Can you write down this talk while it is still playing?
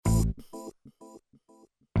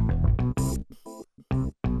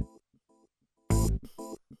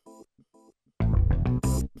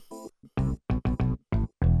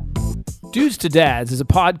Dudes to Dads is a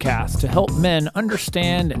podcast to help men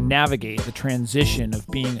understand and navigate the transition of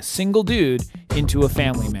being a single dude into a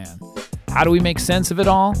family man. How do we make sense of it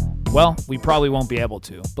all? Well, we probably won't be able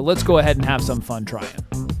to, but let's go ahead and have some fun trying.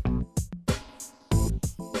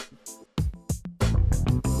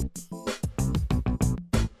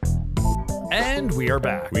 And we are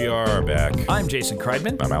back. We are back. I'm Jason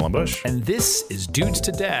Kreidman. I'm Alan Bush. And this is Dudes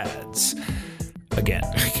to Dads. Again.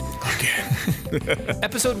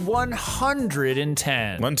 Episode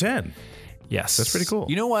 110. 110. Yes. That's pretty cool.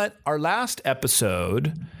 You know what? Our last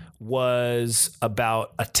episode was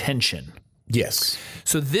about attention. Yes.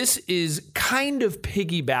 So this is kind of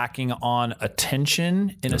piggybacking on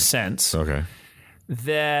attention in a sense. Okay.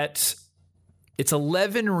 That it's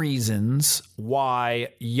 11 reasons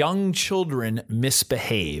why young children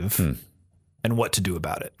misbehave and what to do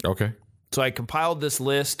about it. Okay. So I compiled this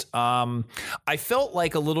list. I felt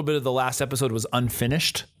like a little bit of the last episode was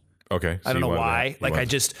unfinished. Okay. So I don't know why.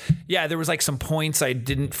 There was like some points I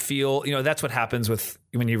didn't feel, that's what happens with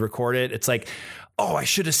when you record it. It's like, oh, I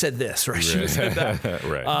should have said this or I should have said that.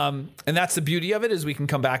 Right. And that's the beauty of it is we can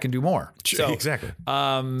come back and do more. So, exactly.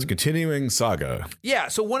 It's a continuing saga. Yeah.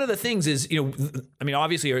 So one of the things is,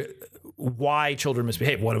 obviously why children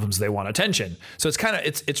misbehave. One of them is they want attention. So it's kind of,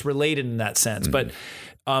 it's related in that sense. But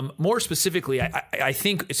more specifically, I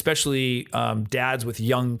think especially dads with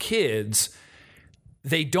young kids,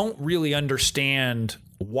 they don't really understand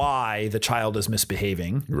why the child is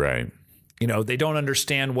misbehaving. Right. They don't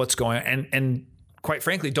understand what's going on and quite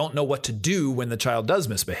frankly, don't know what to do when the child does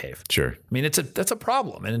misbehave. Sure. I mean, that's a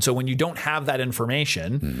problem. And so when you don't have that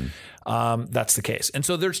information, that's the case. And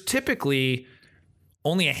so there's typically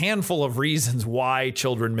only a handful of reasons why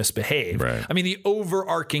children misbehave. Right. I mean, the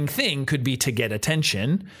overarching thing could be to get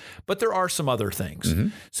attention, but there are some other things.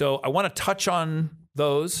 So I want to touch on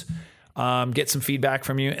those, get some feedback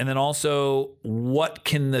from you. And then also what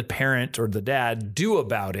can the parent or the dad do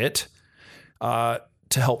about it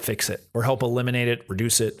to help fix it or help eliminate it,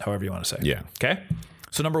 reduce it, however you want to say. Yeah. Okay.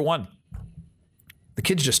 So number one, the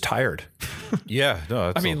kid's just tired. Yeah.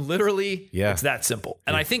 No, Literally, yeah. It's that simple.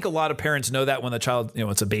 And I think a lot of parents know that when the child,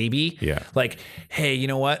 it's a baby. Yeah. Like, hey, you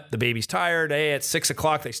know what? The baby's tired. Hey, at 6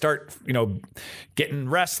 o'clock, they start, getting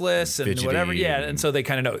restless and fidgety whatever. Yeah. And so they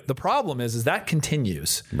kind of know. The problem is that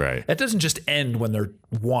continues. Right. That doesn't just end when they're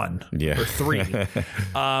 1 or 3.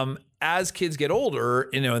 As kids get older,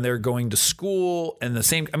 and they're going to school and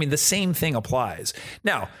the same thing applies.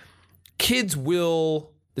 Now, kids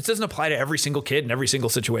this doesn't apply to every single kid in every single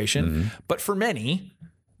situation, but for many,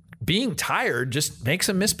 being tired just makes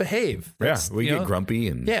them misbehave. We get grumpy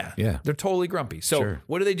and they're totally grumpy. So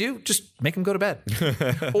what do they do? Just make them go to bed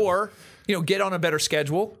or, get on a better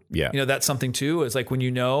schedule. Yeah. That's something too, is like when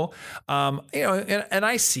and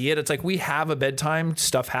I see it, it's like we have a bedtime,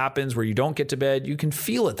 stuff happens where you don't get to bed, you can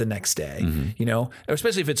feel it the next day,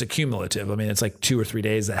 especially if it's accumulative. I mean, it's like 2 or 3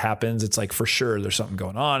 days that happens. It's like, for sure there's something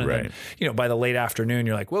going on. And then, by the late afternoon,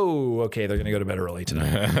 you're like, whoa, okay, they're going to go to bed early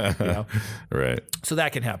tonight. Right. So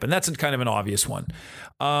that can happen. That's kind of an obvious one.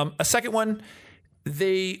 A second one,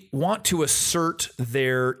 they want to assert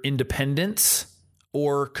their independence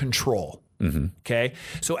or control. Okay.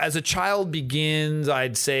 So as a child begins,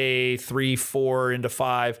 I'd say 3, 4 into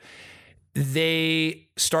 5, they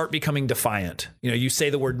start becoming defiant. You say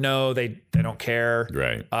the word no, they don't care.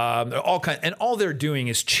 Right. And all they're doing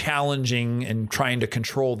is challenging and trying to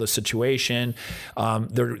control the situation.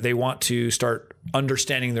 They want to start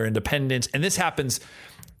understanding their independence. And this happens,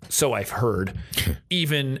 so I've heard,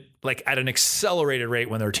 even like at an accelerated rate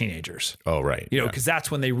when they're teenagers. Oh, right. Because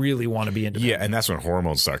that's when they really want to be independent. Yeah, and that's when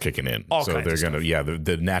hormones start kicking in. So they're going to,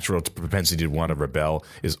 the natural propensity to want to rebel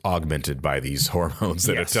is augmented by these hormones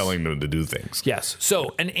that are telling them to do things. Yes.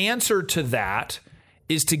 So an answer to that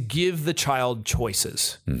is to give the child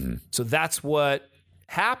choices. So that's what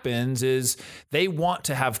happens is they want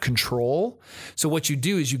to have control. So what you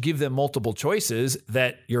do is you give them multiple choices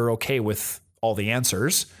that you're okay with all the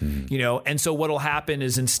answers, and so what'll happen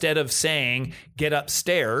is instead of saying, get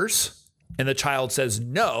upstairs, and the child says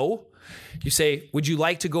no, you say, would you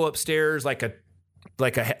like to go upstairs like a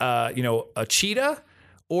cheetah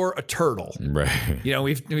or a turtle? Right.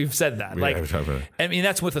 We've said that.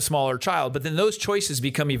 That's with a smaller child, but then those choices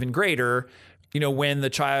become even greater, when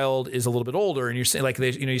the child is a little bit older and you say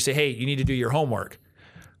you say, hey, you need to do your homework.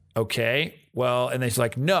 Okay. Well, and they're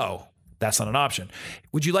like, no. That's not an option.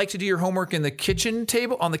 Would you like to do your homework on the kitchen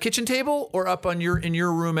table or up in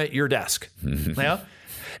your room at your desk? Yeah.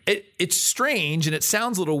 it's strange and it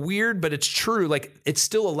sounds a little weird, but it's true. Like it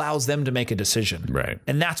still allows them to make a decision. Right.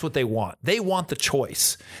 And that's what they want. They want the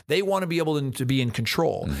choice. They want to be able to be in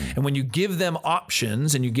control. And when you give them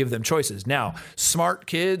options and you give them choices. Now, smart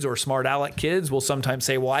kids or smart aleck kids will sometimes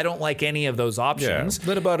say, well, I don't like any of those options.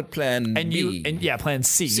 What about plan B? Plan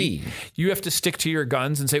C. You have to stick to your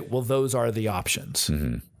guns and say, well, those are the options.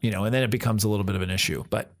 And then it becomes a little bit of an issue.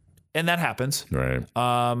 And that happens. Right.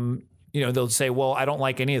 They'll say, well, I don't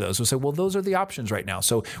like any of those. We'll say, well, those are the options right now.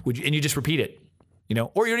 So and you just repeat it,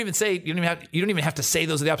 or you don't even say, you don't even have to say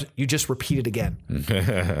those are the options. You just repeat it again.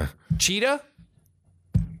 Cheetah,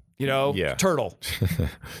 turtle,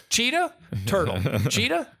 cheetah, turtle,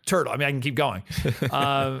 cheetah, turtle. I mean, I can keep going.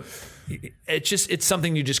 It's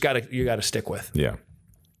something you gotta stick with. Yeah.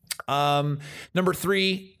 Number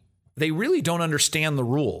 3, they really don't understand the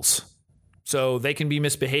rules. So they can be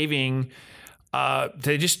misbehaving.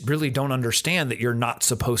 They just really don't understand that you're not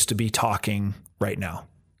supposed to be talking right now.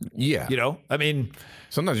 Yeah. I mean,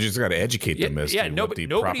 sometimes you just got to educate them as to nobody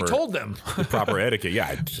told them the proper etiquette. Yeah,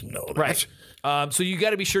 I didn't know that. Right. So you got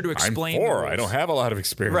to be sure to explain. I'm 4. I don't have a lot of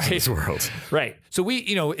experience in this world. Right. So we,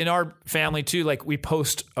 in our family too, like we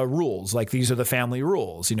post rules, like these are the family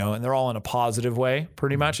rules, and they're all in a positive way,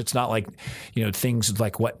 pretty much. It's not like, things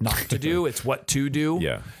like what not to do. It's what to do.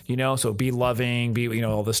 Yeah. So be loving, be,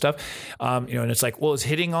 all this stuff. And it's like, well, is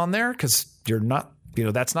hitting on there? Because you're not.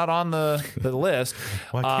 That's not on the list.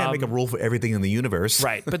 Well, I can't make a rule for everything in the universe.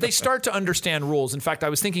 Right. But they start to understand rules. In fact, I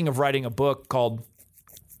was thinking of writing a book called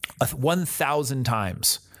 1,000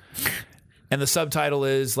 Times. And the subtitle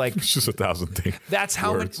is like... It's just 1,000 things. That's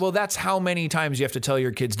how many, that's how many times you have to tell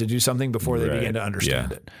your kids to do something before they begin to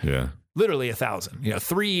understand it. Yeah. Literally 1,000.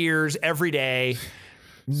 3 years, every day.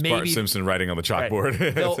 Maybe Bart Simpson writing on the chalkboard.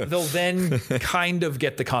 Right. They'll then kind of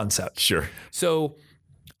get the concept. Sure. So...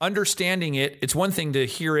 understanding it's one thing to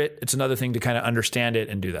hear it. It's another thing to kind of understand it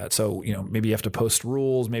and do that. So, maybe you have to post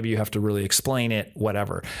rules. Maybe you have to really explain it,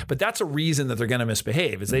 whatever. But that's a reason that they're going to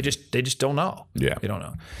misbehave is they just don't know. Yeah. They don't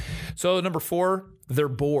know. So number 4, they're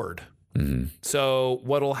bored. Mm-hmm. So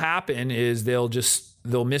what'll happen is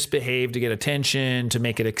they'll misbehave to get attention, to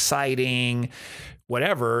make it exciting,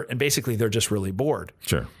 whatever. And basically they're just really bored.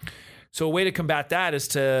 Sure. So a way to combat that is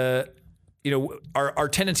to... our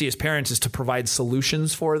tendency as parents is to provide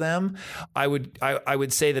solutions for them. I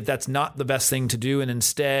would say that that's not the best thing to do, and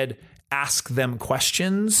instead ask them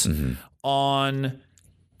questions on,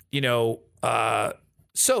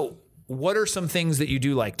 so what are some things that you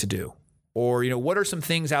do like to do? Or, what are some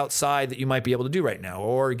things outside that you might be able to do right now?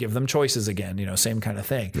 Or give them choices again, same kind of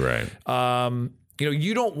thing. Right.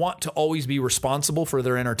 You don't want to always be responsible for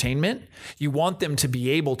their entertainment. You want them to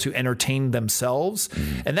be able to entertain themselves.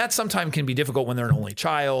 And that sometimes can be difficult when they're an only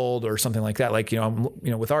child or something like that. Like,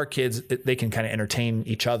 with our kids, they can kind of entertain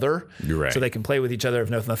each other. You're right. So they can play with each other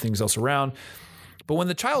if nothing's else around. But when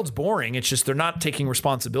the child's boring, it's just they're not taking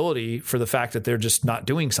responsibility for the fact that they're just not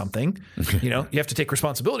doing something. You have to take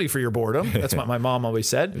responsibility for your boredom. That's what my mom always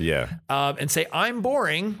said. Yeah. And say, I'm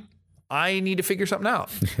boring. I need to figure something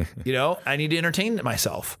out. I need to entertain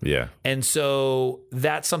myself. Yeah. And so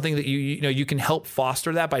that's something that you can help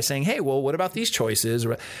foster that by saying, hey, well, what about these choices?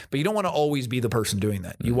 But you don't want to always be the person doing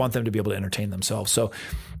that. You want them to be able to entertain themselves. So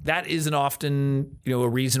that isn't often, a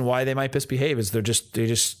reason why they might misbehave is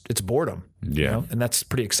it's boredom. Yeah. And that's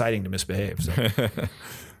pretty exciting to misbehave.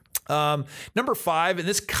 So. Number 5, and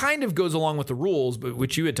this kind of goes along with the rules, but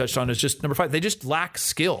which you had touched on is just number 5, they just lack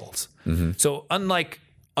skills. Mm-hmm. So unlike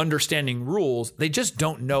understanding rules, they just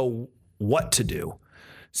don't know what to do.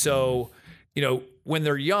 So, when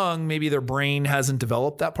they're young, maybe their brain hasn't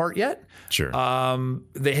developed that part yet. Sure.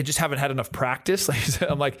 They just haven't had enough practice. Like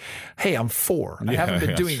I'm like, hey, I'm 4. I haven't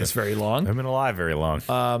been doing this very long. I haven't been alive very long.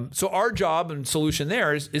 So our job and solution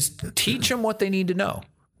there is teach them what they need to know.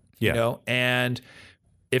 Yeah. And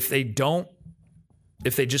if they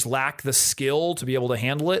just lack the skill to be able to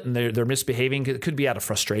handle it and they're misbehaving, it could be out of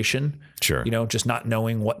frustration. Sure. Just not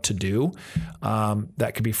knowing what to do.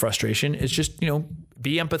 That could be frustration. It's just,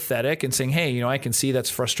 be empathetic and saying, hey, I can see that's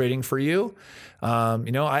frustrating for you.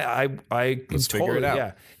 Let's figure it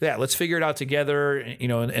out. Yeah. Let's figure it out together,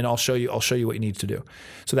 and I'll show you what you need to do.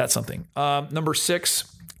 So that's something. Number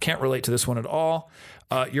 6, can't relate to this one at all.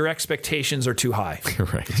 Your expectations are too high.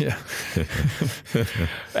 Right. Yeah.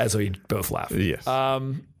 As we both laugh. Yes.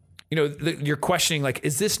 You're questioning, like,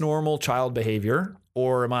 is this normal child behavior?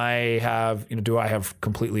 Or do I have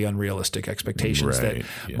completely unrealistic expectations that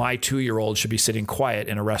my 2-year-old should be sitting quiet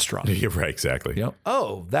in a restaurant? You're right. Exactly. You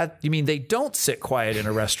mean they don't sit quiet in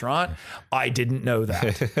a restaurant? I didn't know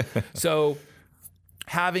that. So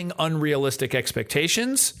having unrealistic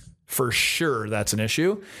expectations, for sure that's an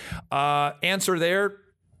issue. Answer there,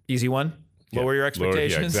 easy one. Lower your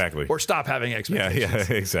expectations. Exactly. Or stop having expectations.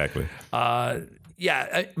 Yeah, exactly.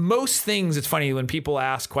 Most things, it's funny when people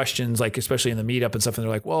ask questions, like especially in the meetup and stuff, and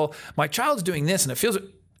they're like, well, my child's doing this and it feels...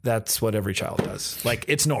 That's what every child does. Like,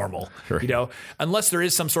 it's normal, Right. you know, unless there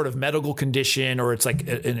is some sort of medical condition or it's like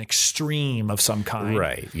an extreme of some kind.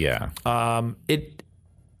 Right. Yeah. I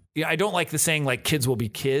don't like the saying like kids will be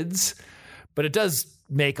kids, but it does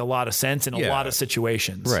make a lot of sense in a lot of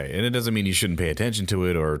situations. Right. And it doesn't mean you shouldn't pay attention to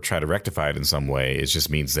it or try to rectify it in some way. It just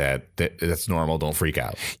means that's normal. Don't freak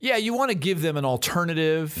out. Yeah, you want to give them an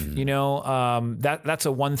alternative. You know, that's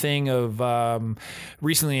a one thing of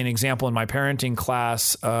recently an example in my parenting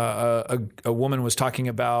class. A woman was talking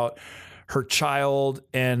about her child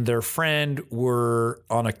and their friend were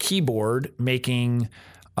on a keyboard making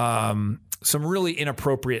some really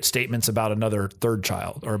inappropriate statements about another third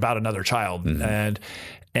child or about another child.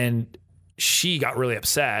 And she got really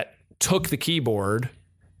upset, took the keyboard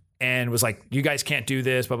and was like, you guys can't do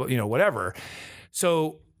this, but you know, whatever.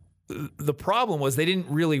 So the problem was they didn't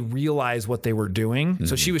really realize what they were doing.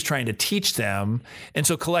 So she was trying to teach them. And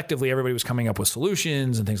so collectively, everybody was coming up with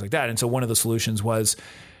solutions and things like that. And so one of the solutions was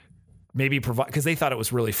maybe provide, because they thought it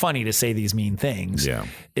was really funny to say these mean things. Yeah.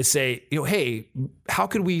 Is say, you know, hey, how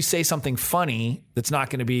could we say something funny that's not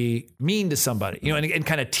going to be mean to somebody? You know, and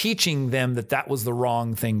kind of teaching them that was the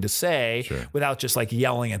wrong thing to say without just like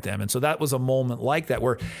yelling at them. And so that was a moment like that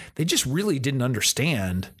where they just really didn't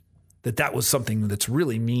understand that was something that's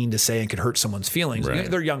really mean to say and could hurt someone's feelings. Right. You know,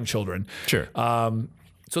 they're young children. Sure.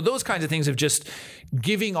 So those kinds of things of just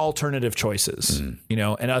giving alternative choices, you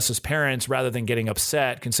know, and us as parents, rather than getting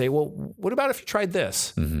upset, can say, well, what about if you tried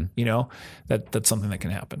this? You know, that's something that can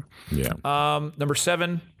happen. Yeah. Number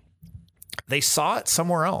 7, they saw it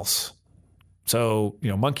somewhere else. So, you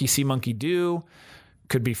know, monkey see, monkey do,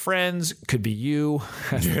 could be friends, could be you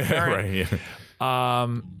as the parent. Right. Yeah.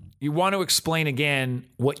 You want to explain again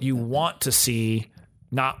what you want to see,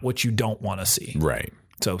 not what you don't want to see. Right.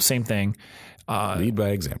 So same thing. Lead by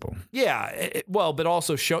example. Yeah. But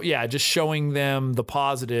also just showing them the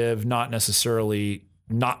positive, not necessarily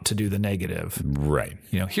not to do the negative. Right.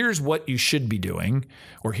 You know, here's what you should be doing,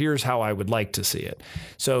 or here's how I would like to see it.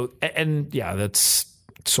 So, and yeah, that's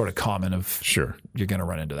sort of common of Sure. You're going to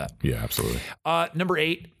run into that. Yeah, absolutely. Number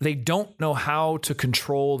 8, they don't know how to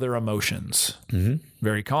control their emotions.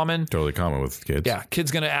 Very common. Totally common with kids. Yeah,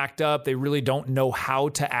 kid's going to act up. They really don't know how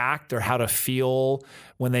to act or how to feel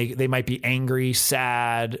when they might be angry,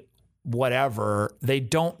 sad, whatever. They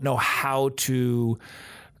don't know how to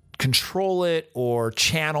control it or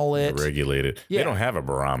channel it. Regulate it. Yeah. They don't have a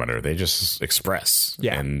barometer. They just express.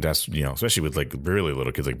 Yeah. And that's, you know, especially with like really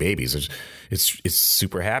little kids, like babies, it's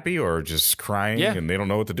super happy or just crying and they don't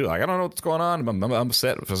know what to do. Like, I don't know what's going on. I'm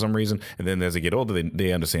upset for some reason. And then as they get older,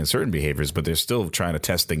 they understand certain behaviors, but they're still trying to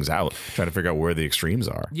test things out, trying to figure out where the extremes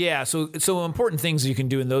are. Yeah. So important things you can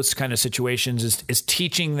do in those kind of situations is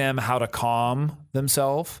teaching them how to calm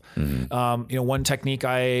themselves. You know, one technique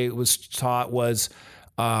I was taught was,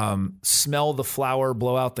 smell the flower,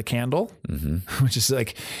 blow out the candle, which is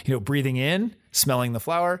like, you know, breathing in, smelling the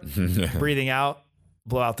flower, breathing out,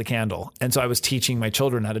 blow out the candle. And so I was teaching my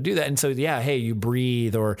children how to do that. And so, yeah, hey, you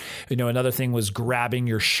breathe, or, you know, another thing was grabbing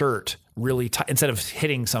your shirt really tight instead of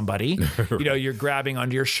hitting somebody, you know, you're grabbing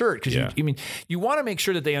onto your shirt. Cause you want to make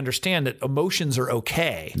sure that they understand that emotions are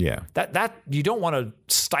okay. Yeah. That you don't want to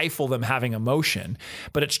stifle them having emotion,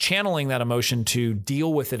 but it's channeling that emotion to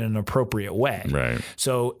deal with it in an appropriate way. Right.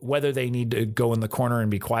 So whether they need to go in the corner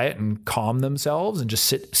and be quiet and calm themselves and just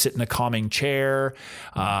sit in a calming chair,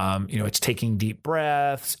 you know, it's taking deep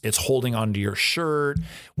breaths, it's holding onto your shirt,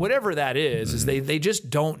 whatever that is they just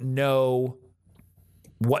don't know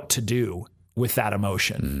what to do with that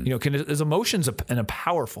emotion. You know, because emotion's a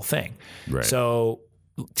powerful thing. Right. So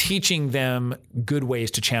teaching them good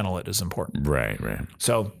ways to channel it is important. Right.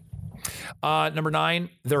 So number 9,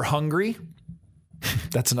 they're hungry.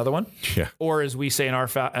 That's another one. Yeah. Or as we say in our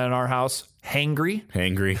house, hangry.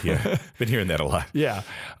 Hangry. Yeah. Been hearing that a lot. Yeah.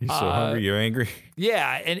 You're so hungry, you're angry.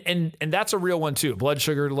 Yeah. And that's a real one too. Blood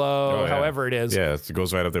sugar low, however it is. Yeah. It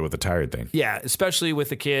goes right up there with the tired thing. Yeah. Especially with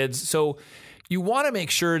the kids. So you want to make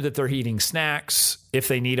sure that they're eating snacks if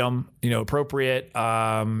they need them, you know, appropriate.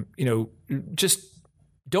 You know, just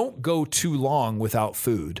don't go too long without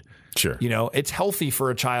food. Sure. You know, it's healthy for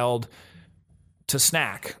a child to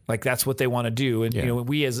snack. Like that's what they want to do. And, you know,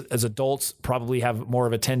 we as adults probably have more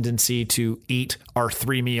of a tendency to eat our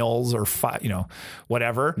 3 meals or 5, you know,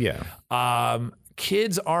 whatever. Yeah.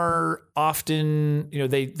 Kids are often, you know,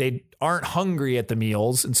 they aren't hungry at the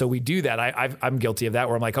meals. And so we do that. I'm guilty of that,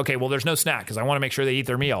 where I'm like, okay, well, there's no snack because I want to make sure they eat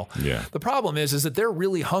their meal. Yeah. The problem is that they're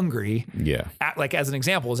really hungry. Yeah. Like as an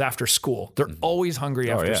example, is after school. They're always hungry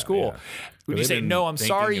after school. When you say, no, I'm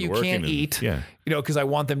sorry, you can't eat, because I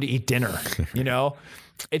want them to eat dinner,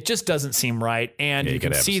 it just doesn't seem right. And you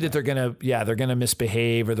can see that they're going to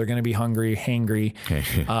misbehave, or they're going to be hangry.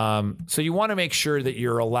 So you want to make sure that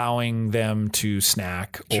you're allowing them to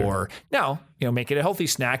snack, or make it a healthy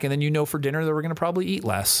snack. And then, for dinner that we're going to probably eat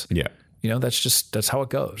less. Yeah. That's how it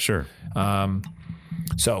goes. Sure.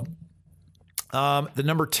 The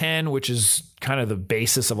number 10, which is kind of the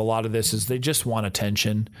basis of a lot of this, is they just want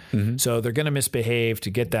attention. So they're going to misbehave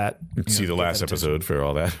to get that. See the last episode for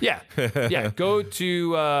all that. Yeah. Go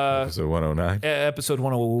to episode 109. Episode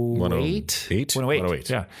 108. 108.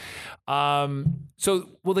 Yeah.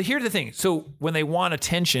 Here's the thing. So when they want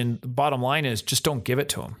attention, the bottom line is just don't give it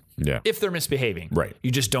to them. Yeah. If they're misbehaving. Right.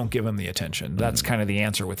 You just don't give them the attention. That's kind of the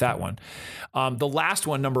answer with that one. The last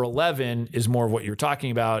one, number 11, is more of what you're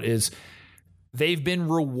talking about, is they've been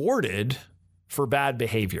rewarded for bad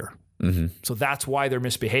behavior. So that's why they're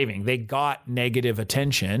misbehaving. They got negative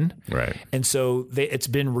attention. Right. And so it's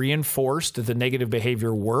been reinforced that the negative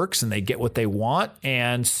behavior works and they get what they want.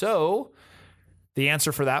 And so the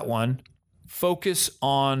answer for that one, focus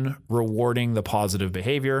on rewarding the positive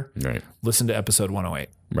behavior. Right. Listen to episode 108.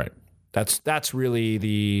 Right. That's really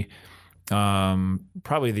the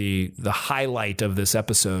probably the highlight of this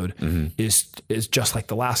episode is just like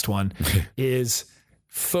the last one is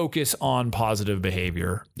focus on positive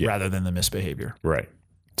behavior rather than the misbehavior. Right.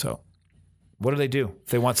 So what do they do? If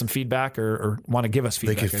they want some feedback or want to give us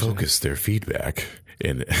feedback, they can focus their feedback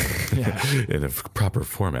in a proper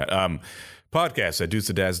format. Podcast at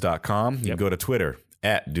dudesanddads.com. You can go to Twitter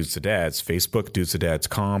at dudesanddads, Facebook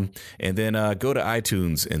dudesanddads.com, and then go to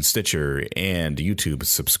iTunes and Stitcher and YouTube,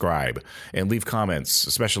 subscribe and leave comments,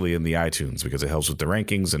 especially in the iTunes, because it helps with the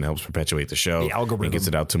rankings and helps perpetuate the show. The algorithm. It gets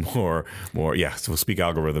it out to more. So we'll speak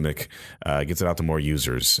algorithmic. Gets it out to more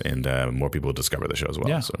users, and more people discover the show as well.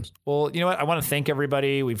 Yeah. So. Well, you know what? I want to thank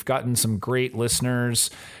everybody. We've gotten some great listeners,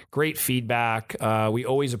 great feedback. We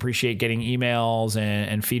always appreciate getting emails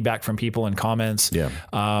and feedback from people and comments. Yeah.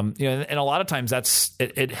 And a lot of times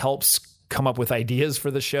it helps come up with ideas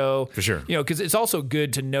for the show. For sure. Because it's also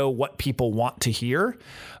good to know what people want to hear.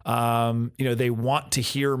 They want to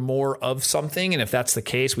hear more of something. And if that's the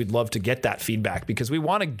case, we'd love to get that feedback, because we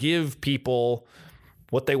want to give people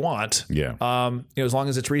what they want. Yeah. As long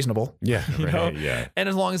as it's reasonable. Yeah. Right. Yeah. And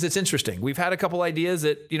as long as it's interesting. We've had a couple ideas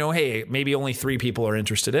that, hey, maybe only 3 people are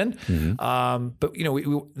interested in. But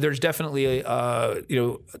there's definitely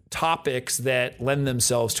topics that lend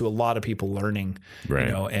themselves to a lot of people learning, right.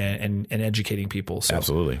 And educating people. So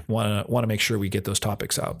absolutely want to make sure we get those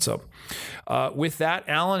topics out. So with that,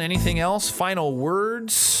 Alan, anything else? Final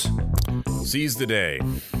words? Seize the day.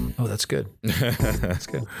 Oh, that's good. That's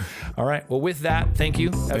good. All right. Well, with that, thank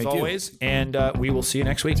you as always. And we will see you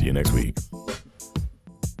next week. See you next week.